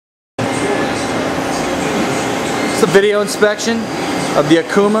It's a video inspection of the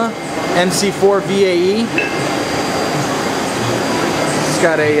Okuma MC-4VAE. It's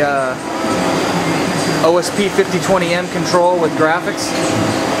got a OSP 5020M control with graphics.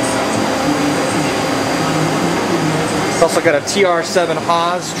 It's also got a TR7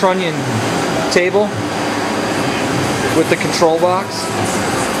 Haas trunnion table with the control box.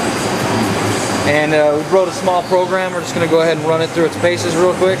 And we wrote a small program. We're just going to go ahead and run it through its paces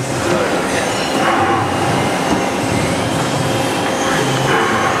real quick.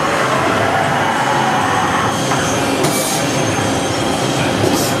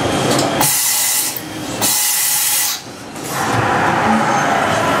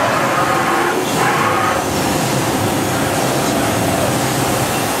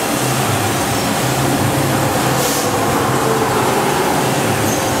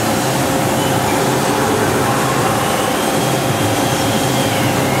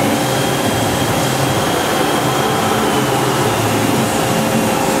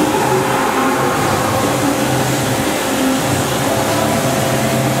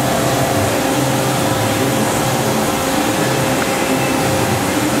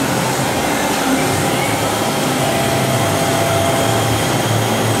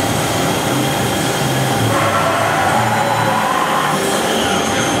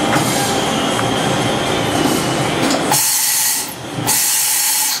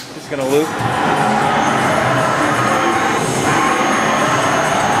 Gonna loop.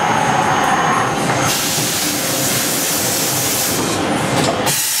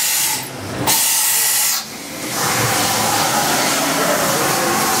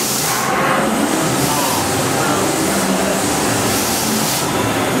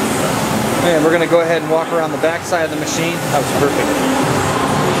 And we're gonna go ahead and walk around the back side of the machine. That was perfect.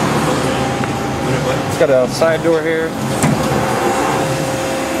 It's got a side door here.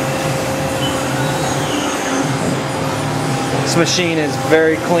 This machine is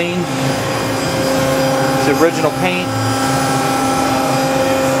very clean. It's the original paint.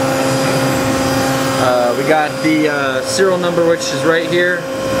 We got the serial number, which is right here.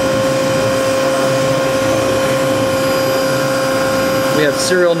 We have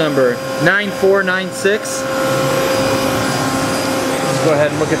serial number 9496. Let's go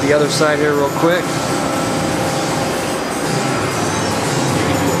ahead and look at the other side here real quick.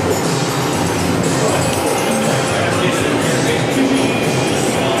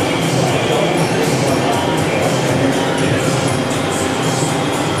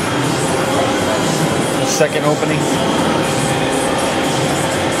 Second opening.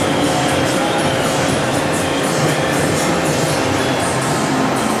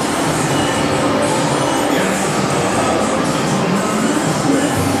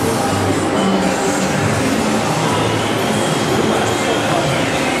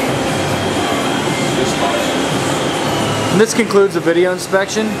 And this concludes the video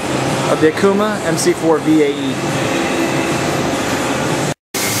inspection of the Okuma MC-4VAE.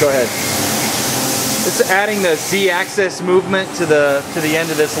 Go ahead. It's adding the Z-axis movement to the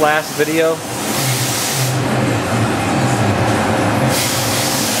end of this last video.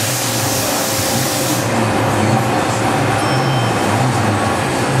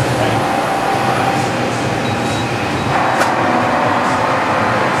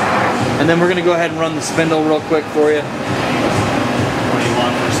 And then we're going to go ahead and run the spindle real quick for you. What do you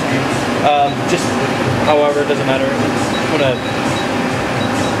want for speed? Just however, it doesn't matter. I'm gonna,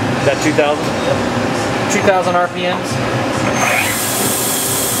 is that 2,000? 2,000 RPMs.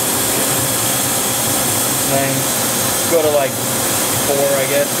 Then go to like 4, I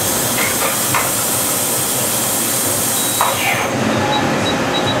guess.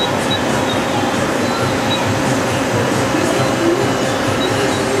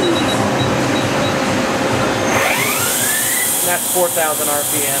 And that's 4,000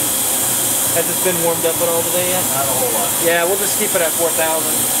 RPM. Has this been warmed up at all today yet? Not a whole lot. Yeah, we'll just keep it at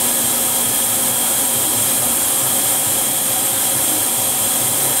 4,000.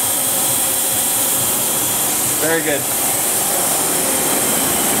 Very good.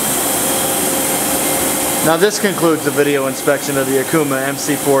 Now this concludes the video inspection of the Okuma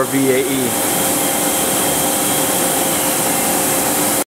MC-4VAE.